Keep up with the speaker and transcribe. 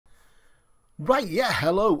Right, yeah,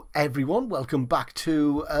 hello everyone, welcome back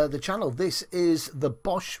to the channel. This is the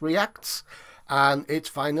Bosh Reacts, and it's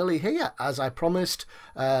finally here. As I promised,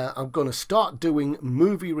 I'm going to start doing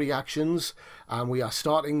movie reactions, and we are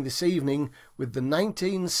starting this evening with the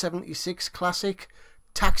 1976 classic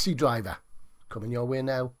Taxi Driver. Coming your way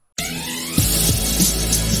now.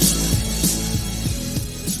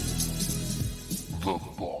 The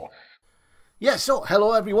Bosh. Yeah, so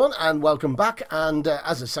hello everyone and welcome back, and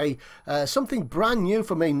as I say, something brand new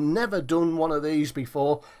for me. Never done one of these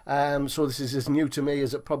before, so this is as new to me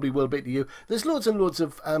as it probably will be to you. There's loads and loads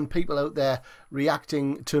of people out there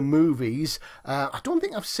reacting to movies. I don't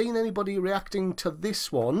think I've seen anybody reacting to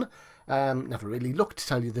this one. Never really looked, to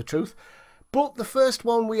tell you the truth. But the first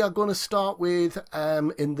one we are going to start with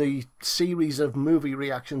in the series of movie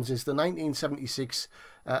reactions is the 1976,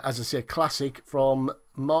 as I say, classic from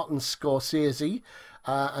Martin Scorsese,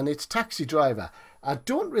 and it's Taxi Driver. I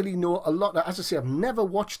don't really know a lot. As I say, I've never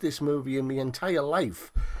watched this movie in my entire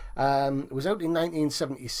life. It was out in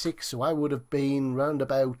 1976, so I would have been round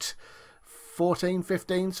about 14,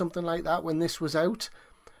 15, something like that when this was out.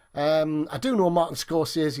 I do know Martin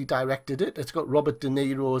Scorsese directed it. It's got Robert De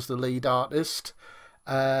Niro as the lead artist.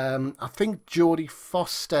 I think Jodie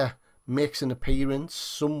Foster makes an appearance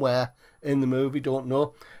somewhere in the movie, don't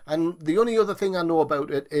know. And the only other thing I know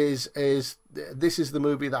about it is this is the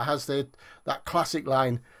movie that has that classic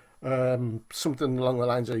line, something along the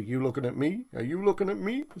lines of, "Are you looking at me? Are you looking at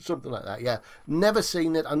me?" Something like that. Yeah, never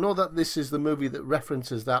seen it. I know that this is the movie that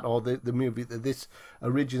references that, or the movie that this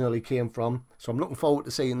originally came from, so I'm looking forward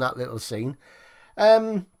to seeing that little scene.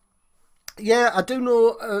 Yeah, I do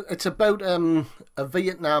know it's about a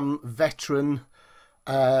Vietnam veteran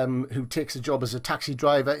who takes a job as a taxi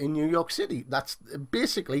driver in New York City. That's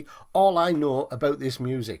basically all I know about this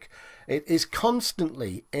music. It is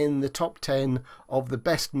constantly in the top 10 of the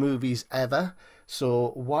best movies ever.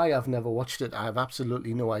 So why I've never watched it, I have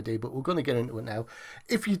absolutely no idea, but we're going to get into it now.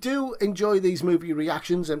 If you do enjoy these movie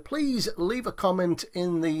reactions, then please leave a comment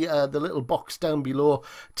in the little box down below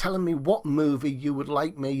telling me what movie you would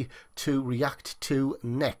like me to react to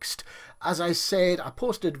next. As I said, I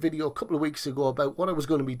posted a video a couple of weeks ago about what I was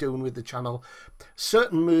going to be doing with the channel.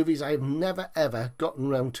 Certain movies I have never ever gotten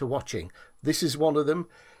round to watching. This is one of them.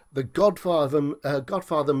 The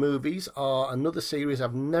Godfather movies are another series.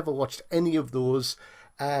 I've never watched any of those.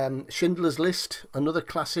 Schindler's List, another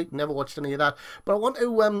classic, never watched any of that. But I want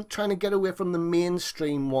to try to get away from the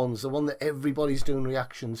mainstream ones, the one that everybody's doing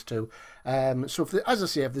reactions to. So, as I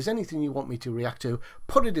say, if there's anything you want me to react to,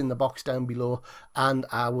 put it in the box down below, and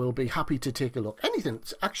I will be happy to take a look. Anything.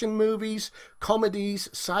 It's action movies, comedies,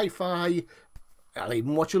 sci-fi. I'll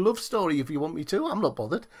even watch a love story if you want me to. I'm not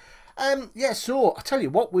bothered. Yeah, so I tell you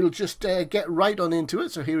what, we'll just get right on into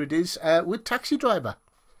it. So here it is with Taxi Driver.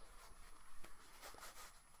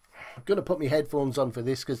 I'm going to put my headphones on for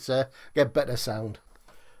this because get better sound.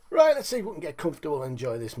 Right, let's see if we can get comfortable and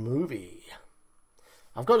enjoy this movie.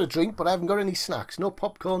 I've got a drink, but I haven't got any snacks. No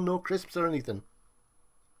popcorn, no crisps or anything.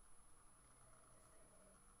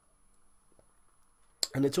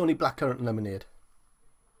 And it's only blackcurrant and lemonade.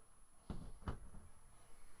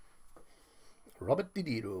 Robert De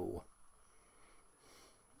Niro.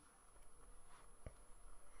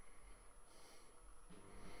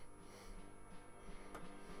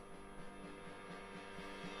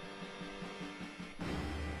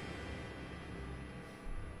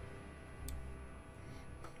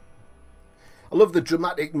 I love the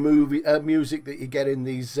dramatic music that you get in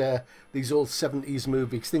these old 70s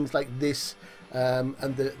movies, things like this, and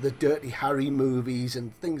the Dirty Harry movies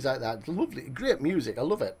and things like that. It's lovely, great music. I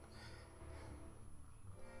love it.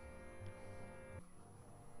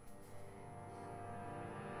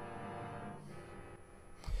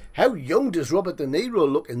 How young does Robert De Niro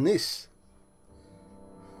look in this?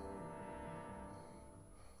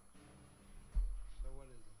 So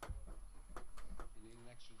what is it? You need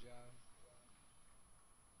an extra job?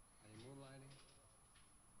 Are you moonlighting?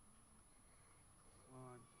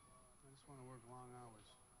 Well, I just want to work long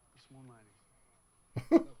hours. It's moonlighting.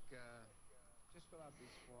 Look, just fill out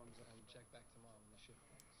these forms and check back tomorrow when the shift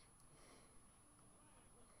ends.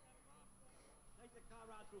 Take the car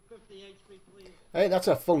out through 58th Street, please. Hey, that's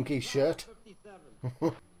a funky shirt. 57. All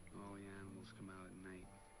the animals come out at night.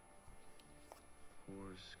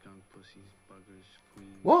 Whores, skunk pussies, buggers,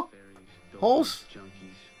 queens, What? fairies, Horse? dopers,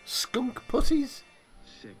 junkies, Skunk pussies?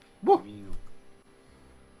 sick, What? venal.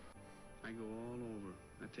 I go all over.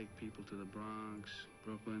 I take people to the Bronx,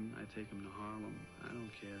 Brooklyn. I take them to Harlem. I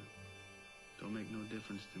don't care. Don't make no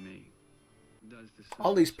difference to me. Does the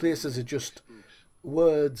All these places are just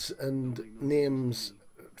words and names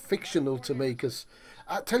fictional to me, because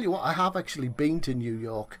I tell you what, I have actually been to New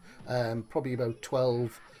York, probably about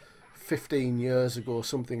 12, 15 years ago,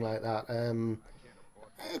 something like that.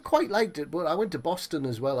 I quite liked it, but I went to Boston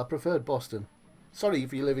as well. I preferred Boston. Sorry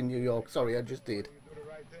if you live in New York. Sorry, I just did.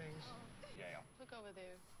 Look over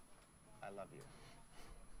there. I love you.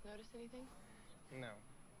 Notice anything? No.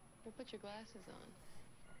 Well, put your glasses on.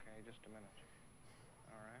 Okay, just a minute.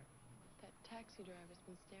 All right. That taxi driver's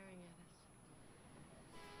been staring at us.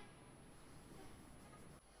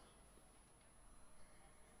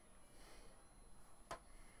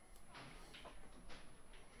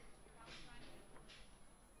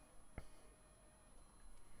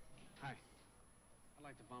 Hi. I'd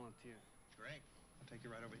like to volunteer. Great. I'll take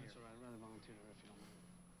you right over here. That's all right. I'd rather volunteer there if you don't mind.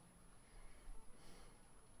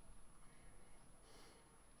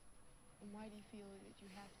 And why do you feel that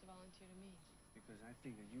you have to volunteer to me? Because I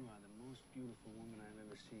think that you are the most beautiful woman I've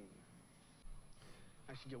ever seen.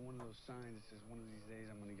 I should get one of those signs that says one of these days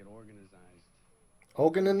I'm going to get organized.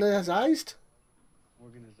 Organized?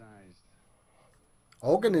 Organized.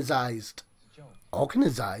 Organized. It's a joke.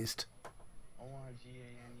 Organized.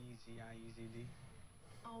 O-R-G-A-N-E-Z-I-E-Z-D.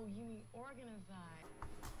 Oh, you mean organized.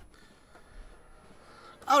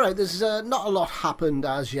 Alright, there's not a lot happened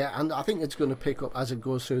as yet, and I think it's going to pick up as it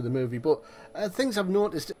goes through the movie, but things I've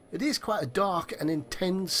noticed, it is quite a dark and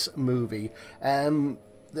intense movie.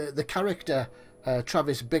 The character,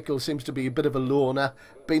 Travis Bickle, seems to be a bit of a loner,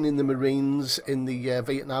 been in the Marines, in the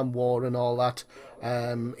Vietnam War and all that.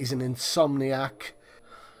 He's an insomniac.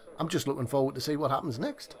 I'm just looking forward to see what happens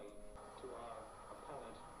next.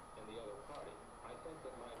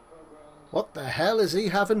 What the hell is he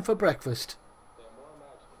having for breakfast?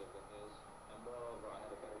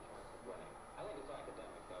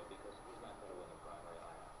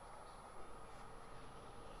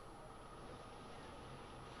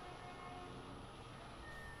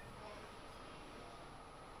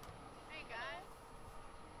 Hey, guys.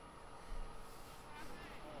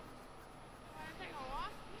 Wanna take a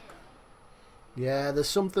walk? Yeah, there's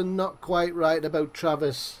something not quite right about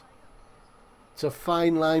Travis. It's a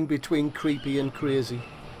fine line between creepy and crazy.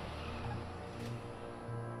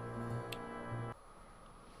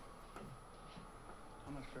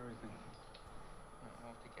 How much for everything?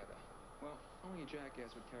 All together. Well, only a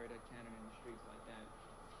jackass would carry that cannon in the streets like that.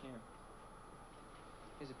 Here.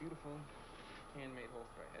 Here's a beautiful handmade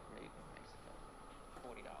holster I had made in Mexico.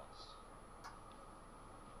 $40.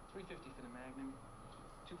 $3.50 for the Magnum,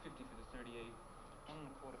 $2.50 for the 38,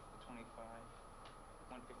 $1.25 for the 25,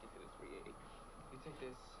 $1.50 for the 380. You take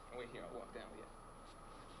this, and wait here, I'll walk down with you.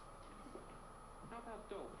 How about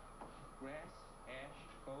dope? Grass, ash,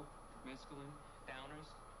 coke, mescaline,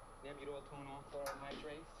 downers, Nebutal, tone-off,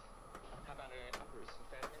 chlorohydrates. How about uppers,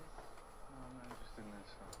 amphetamines? No, I'm not interested in that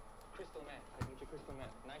stuff. Crystal meth. I get your crystal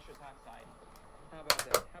meth. Nitrous oxide. How about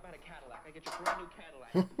that? How about a Cadillac? I get your brand new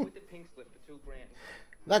Cadillac with the pink slip for $2 grand.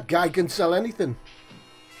 That guy can sell anything.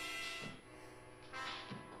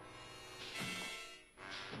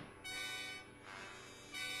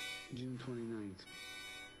 June 29th.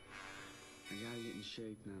 I gotta get in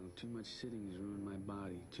shape now. Too much sitting has ruined my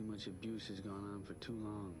body. Too much abuse has gone on for too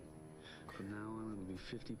long. From now on, it'll be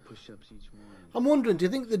 50 push-ups each morning. I'm wondering, do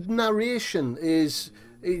you think the narration is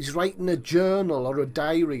writing a journal or a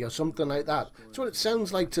diary or something like that? That's what it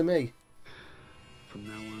sounds like to me. From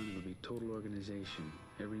now on, it'll be total organization.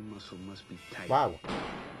 Every muscle must be tight. Wow.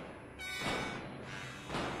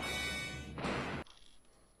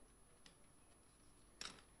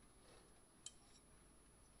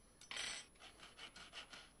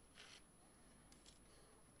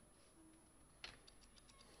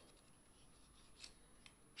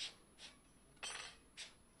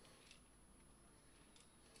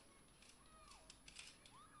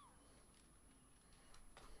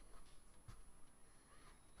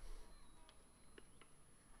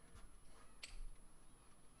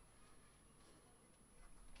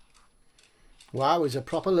 Wow, he's a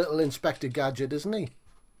proper little Inspector Gadget, isn't he?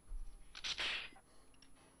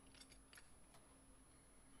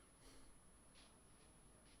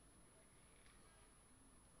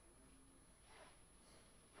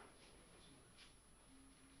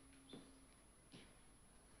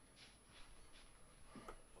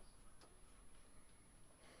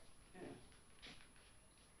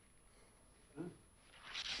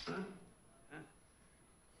 Faster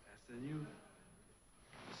than you.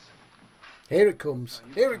 Here it comes.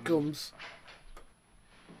 Here it comes.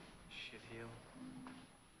 Shit heel.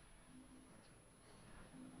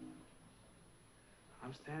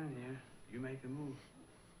 I'm standing here. You make the move.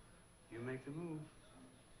 You make the move.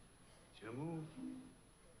 It's your move.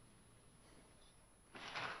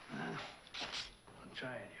 Try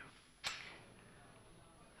it, you.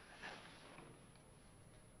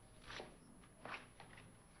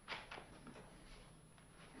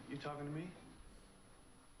 You talking to me?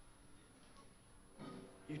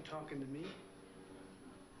 You talking to me?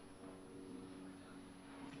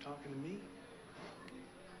 You talking to me?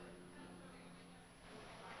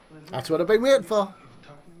 That's what I've been waiting for. You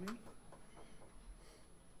talking to me?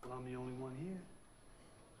 Well, I'm the only one here.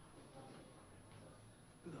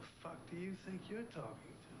 Who the fuck do you think you're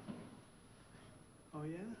talking to? Oh,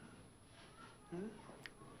 yeah?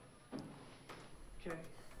 Huh? Okay.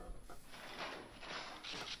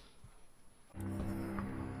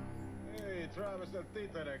 Hey, Travis el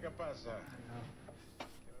títere, ¿qué pasa?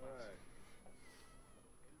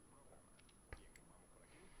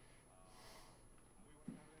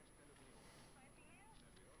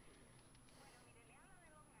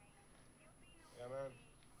 Yeah, man.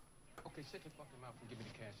 Okay, shut your fucking mouth and give me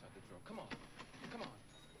the cash out the drawer. Come on. Come on.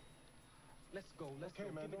 Let's go. Let's Okay,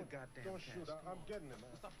 go. man, Give me the goddamn don't cash. shoot. Come I'm on. getting it,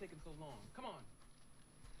 man. Stop taking so long. Come on.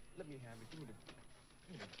 Let me have it. Give me the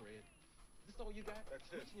bread. This all you got? That's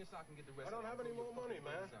it. Reach in your sock and get the rest. I don't have any more money,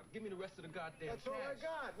 man. Give me the rest of the goddamn That's all I cash.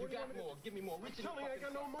 got. You What do you got want me to more. Give me more. Reach in your Tell me I fucking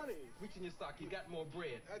got no sock. money. Reach in your sock. You got more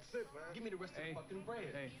bread. That's it, man. Give me the rest of the fucking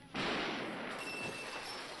bread. Hey.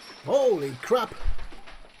 Holy crap.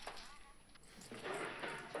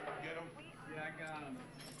 Get him. Yeah, I got him.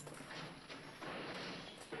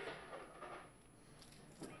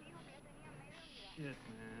 Shit,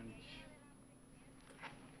 man.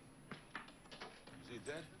 Is he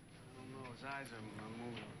dead? I don't know. His eyes are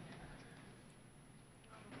moving.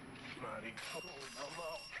 Bloody.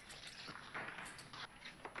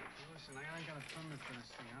 Listen, I ain't got a permit for this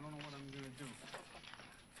thing. I don't know what I'm gonna do.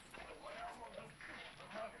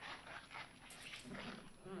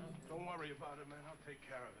 Don't worry about it, man. I'll take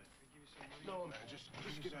care of it. No, man, just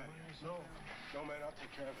get out of here. No, man, I'll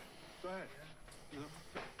take care of it. Go ahead.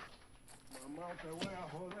 My mouth away, I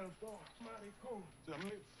hold that door. Maricón. The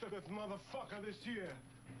fifth motherfucker this year.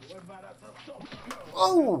 What about that?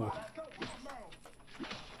 Oh!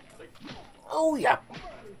 Oh, yeah.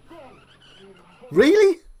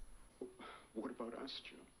 Really? What about us,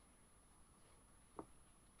 Joe?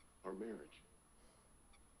 Our marriage?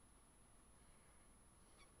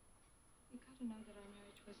 You gotta know that our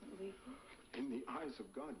marriage wasn't legal. In the eyes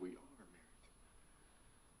of God, we are married.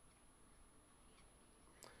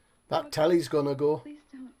 That telly's gonna go. Please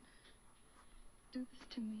don't do this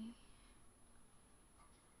to me.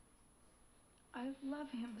 I love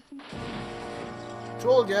him since.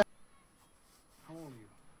 Told ya. How old are you?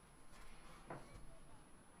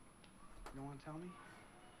 You don't want to tell me?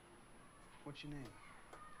 What's your name?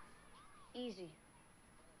 Easy.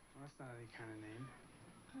 Well, that's not any kind of name.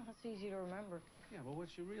 Oh, that's easy to remember. Yeah, but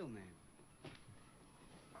what's your real name?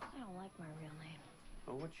 I don't like my real name.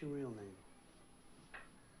 Oh, what's your real name?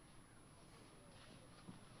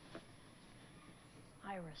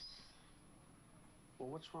 Iris. Well,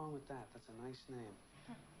 what's wrong with that? That's a nice name.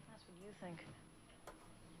 That's what you think.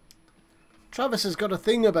 Travis has got a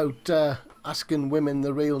thing about asking women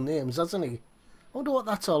the real names, hasn't he? I wonder what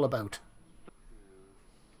that's all about.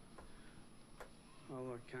 Well,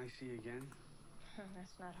 look, can I see you again?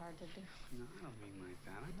 That's not hard to do. No, I don't mean like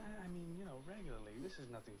that. I mean, you know, regularly. This is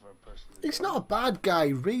nothing for a person. He's not a bad guy,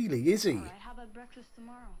 really, is he? All right, how about breakfast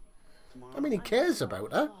tomorrow? Tomorrow? I mean, he cares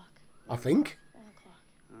about her, I think. 1 o'clock.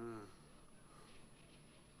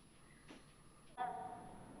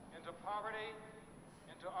 Into poverty,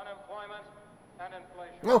 into unemployment, and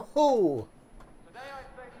inflation. Oh ho! Today I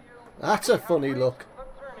say to you, That's a funny look. the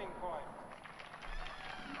turning point.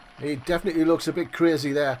 He definitely looks a bit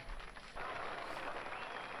crazy there.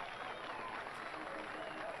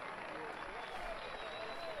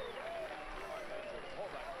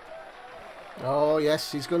 Oh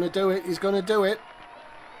yes, he's going to do it. He's going to do it.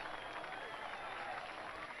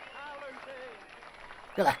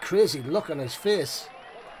 Look at that crazy look on his face.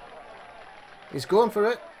 He's going for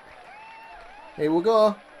it. Here we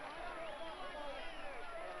go.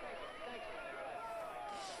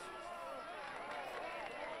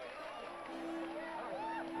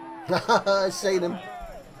 I've seen him.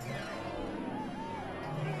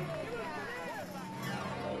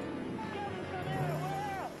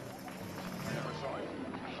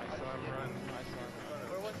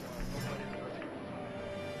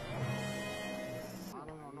 I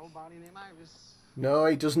don't know nobody named Iris. No,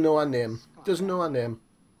 he doesn't know her name. Doesn't know her name.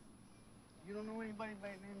 You don't know anybody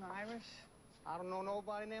named Iris? I don't know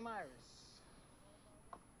nobody named Iris.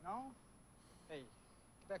 No? Hey,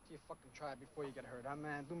 get back to your fucking tribe before you get hurt, huh,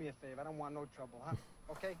 man? Do me a favor. I don't want no trouble, huh?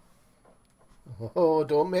 Okay? Oh,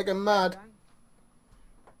 don't make him mad.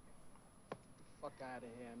 fuck out of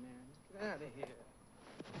here, man. Get out of here.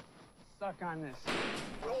 Suck on this.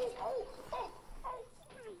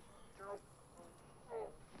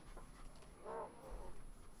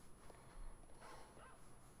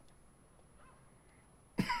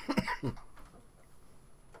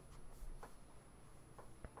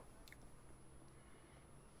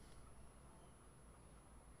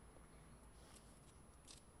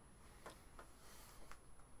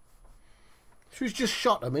 She's just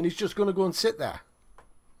shot him and he's just going to go and sit there.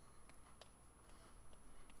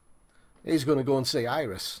 He's going to go and see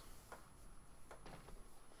Iris.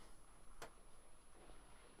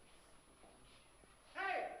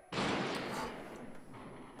 Hey!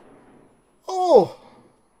 Oh!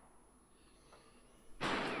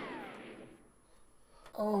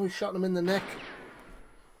 Oh, he shot him in the neck.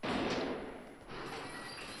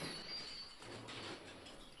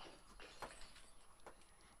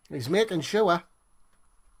 He's making sure.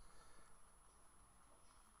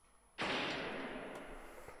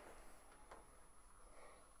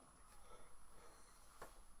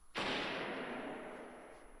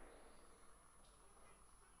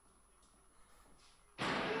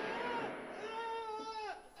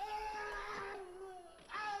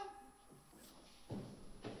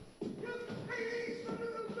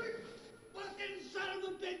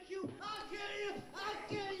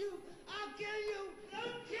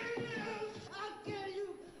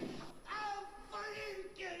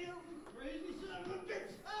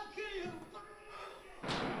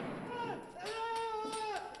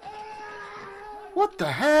 What the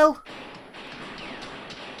hell?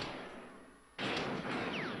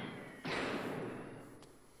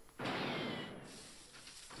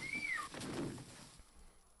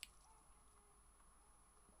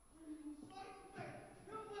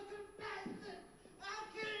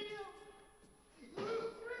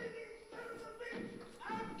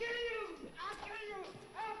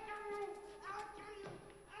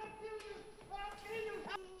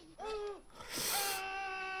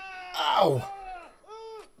 Ow!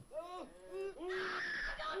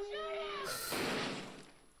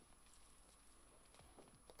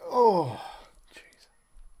 Oh, jeez.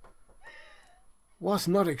 Was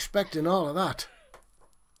not expecting all of that.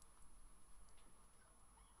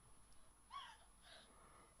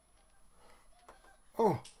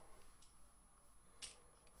 Oh.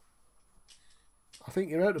 I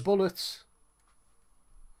think you're out of bullets.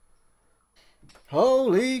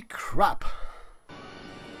 Holy crap.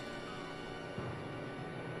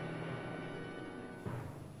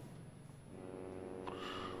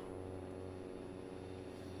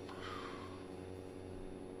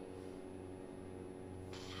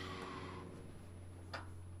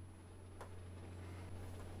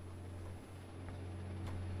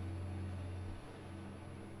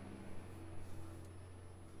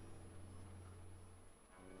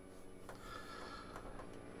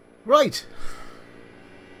 Right.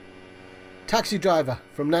 Taxi Driver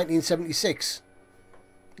from 1976.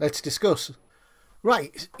 Let's discuss.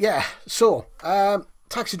 Right, yeah, so,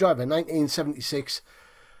 Taxi Driver 1976.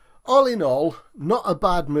 All in all, not a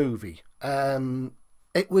bad movie. I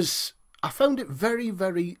found it very,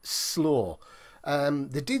 very slow.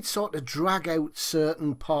 They did sort of drag out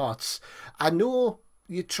certain parts. I know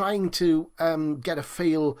you're trying to get a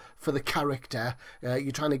feel for the character.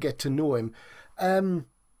 You're trying to get to know him.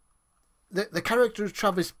 The character of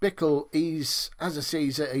Travis Bickle, he's, as I say,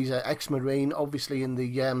 he's an ex-Marine, obviously in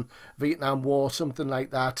the Vietnam War, something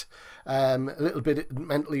like that. A little bit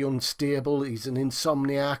mentally unstable. He's an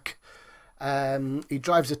insomniac. He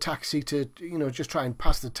drives a taxi to, you know, just try and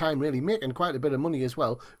pass the time, really, making quite a bit of money as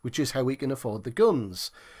well, which is how he can afford the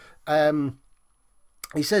guns.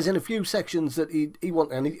 He says in a few sections that he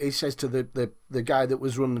wants, and he says to the guy that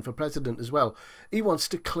was running for president as well, he wants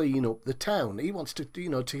to clean up the town. He wants to, you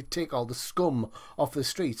know, to take all the scum off the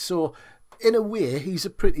streets. So in a way, he's a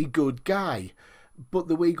pretty good guy, but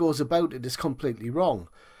the way he goes about it is completely wrong.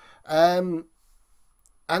 I mean,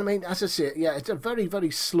 as I say, yeah, it's a very,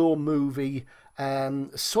 very slow movie.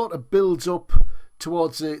 Sort of builds up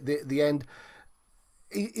towards the end.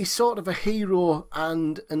 He's sort of a hero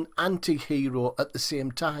and an anti-hero at the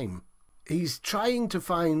same time. He's trying to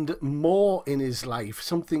find more in his life,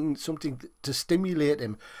 something to stimulate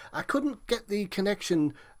him. I couldn't get the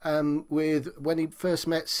connection with when he first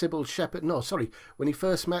met Sybil Shepherd. No, sorry, when he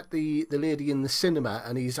first met the lady in the cinema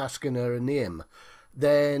and he's asking her a name.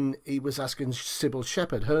 Then he was asking Sybil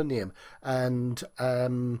Shepherd her name, and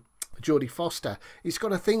Jodie Foster. He's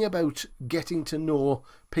got a thing about getting to know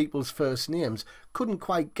people's first names. Couldn't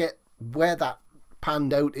quite get where that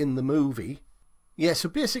panned out in the movie. Yeah, so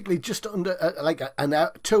basically just under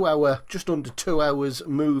just under 2 hours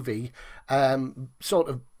movie, sort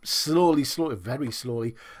of slowly, very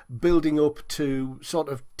slowly building up to sort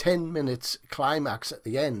of 10 minutes climax at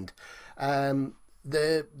the end.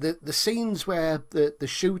 The scenes where the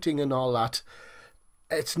shooting and all that,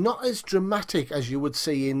 it's not as dramatic as you would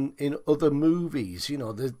see in other movies. You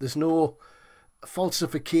know, there's no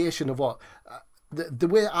falsification of what the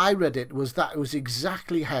way I read it was that it was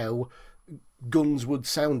exactly how guns would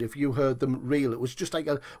sound if you heard them real. It was just like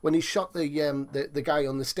when he shot the guy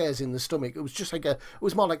on the stairs in the stomach, it was just like it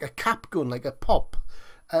was more like a cap gun, like a pop.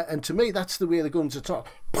 And to me, that's the way the guns are taught,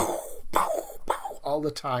 all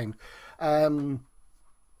the time. That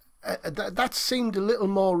seemed a little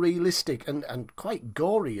more realistic and quite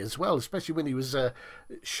gory as well, especially when he was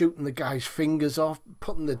shooting the guy's fingers off,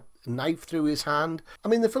 putting the knife through his hand. I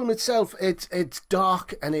mean, the film itself, it's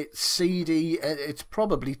dark and it's seedy. It's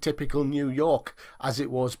probably typical New York as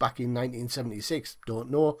it was back in 1976.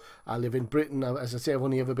 Don't know. I live in Britain. As I say, I've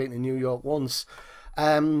only ever been to New York once.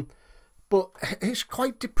 But it's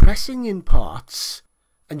quite depressing in parts,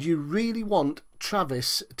 and you really want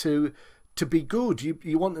Travis to be good.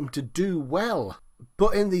 You want him to do well.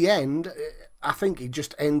 But in the end, I think he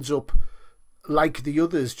just ends up like the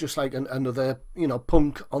others, just like another,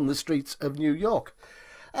 punk on the streets of New York.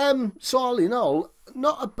 So all in all,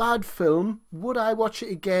 not a bad film. Would I watch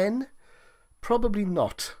it again? Probably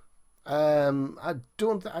not. I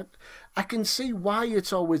can see why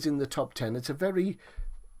it's always in the top 10. It's a very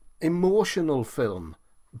emotional film,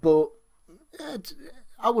 but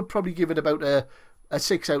I would probably give it about a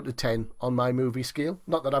 6 out of 10 on my movie scale.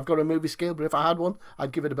 Not that I've got a movie scale, but if I had one,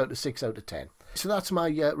 I'd give it about a 6 out of 10. So that's my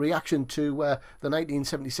reaction to the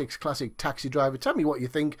 1976 classic Taxi Driver. Tell me what you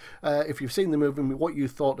think, if you've seen the movie, what you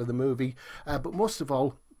thought of the movie. But most of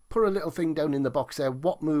all, put a little thing down in the box there.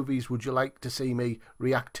 What movies would you like to see me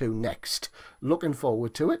react to next? Looking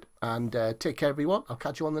forward to it. And take care, everyone. I'll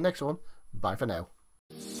catch you on the next one. Bye for now.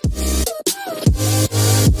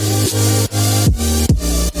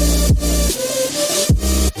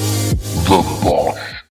 The Bosh.